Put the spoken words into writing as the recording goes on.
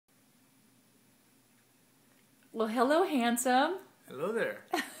Well, hello, handsome. Hello there.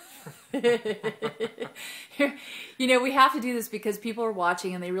 We have to do this because people are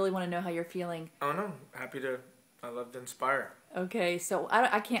watching and they really want to know how you're feeling. Oh no, happy to. I love to inspire. Okay, so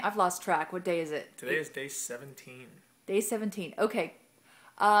I can't. I've lost track. What day is it? Today is day 17. Day 17. Okay.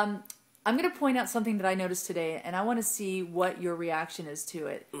 I'm going to point out something that I noticed today, and I want to see what your reaction is to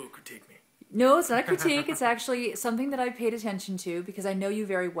it. Ooh, critique me. No, it's not a critique. It's actually something that I paid attention to because I know you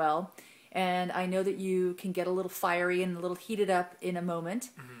very well, and I know that you can get a little fiery and a little heated up in a moment.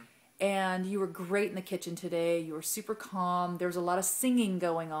 Mm-hmm. And you were great in the kitchen today. You were super calm. There was a lot of singing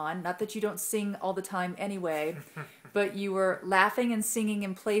going on. Not that you don't sing all the time anyway, but you were laughing and singing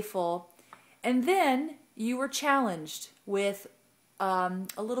and playful. And then you were challenged with a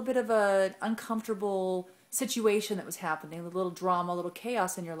little bit of an uncomfortable situation that was happening, a little drama, a little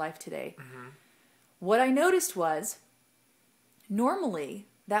chaos in your life today. Mm-hmm. What I noticed was, normally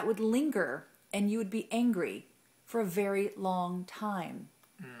that would linger and you would be angry for a very long time.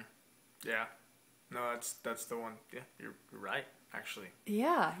 Mm. Yeah. No, that's the one. Yeah, you're right, actually.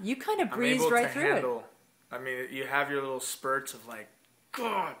 Yeah, you kind of breezed right through it. I mean, you have your little spurts of like,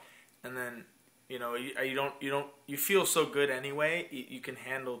 God, and then you feel so good anyway. You can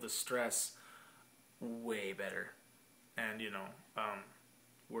handle the stress way better, and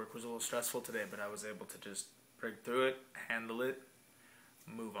work was a little stressful today, but I was able to just break through it, handle it,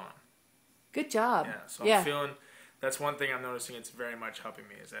 move on. Good job. Yeah, so I'm feeling. That's one thing I'm noticing. It's very much helping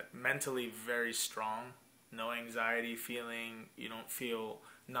me. Is that mentally very strong, no anxiety feeling. You don't feel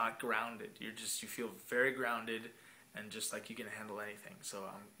not grounded. You feel very grounded, and just like you can handle anything. So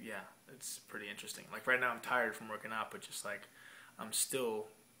it's pretty interesting. Like right now, I'm tired from working out, but just like I'm still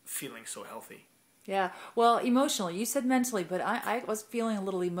feeling so healthy. Yeah. Well, emotionally, you said mentally, but I was feeling a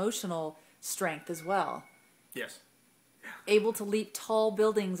little emotional strength as well. Yes. Able to leap tall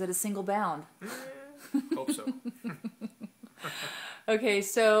buildings at a single bound. Hope so. Okay,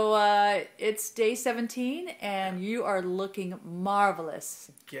 so it's day 17, and you are looking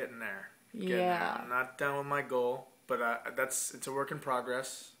marvelous. Getting there. Yeah. I'm not done with my goal, but it's a work in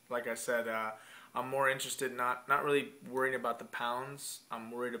progress. Like I said, I'm more interested, not really worrying about the pounds.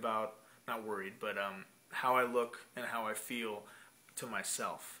 I'm worried about, not worried, but how I look and how I feel to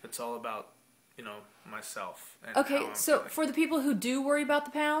myself. It's all about myself. And okay, so for the people who do worry about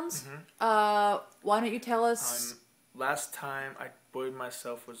the pounds, why don't you tell us? Last time I weighed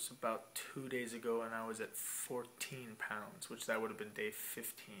myself was about 2 days ago, and I was at 14 pounds, which that would have been day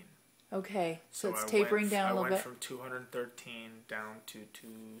 15. Okay, so it's tapering down a little bit. I went from 213 down to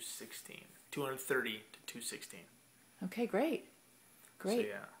 216. 230 to 216. Okay, great. So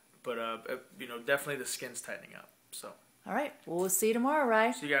yeah, but definitely the skin's tightening up. So. All right, well, we'll see you tomorrow, Rye.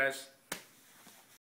 See you guys.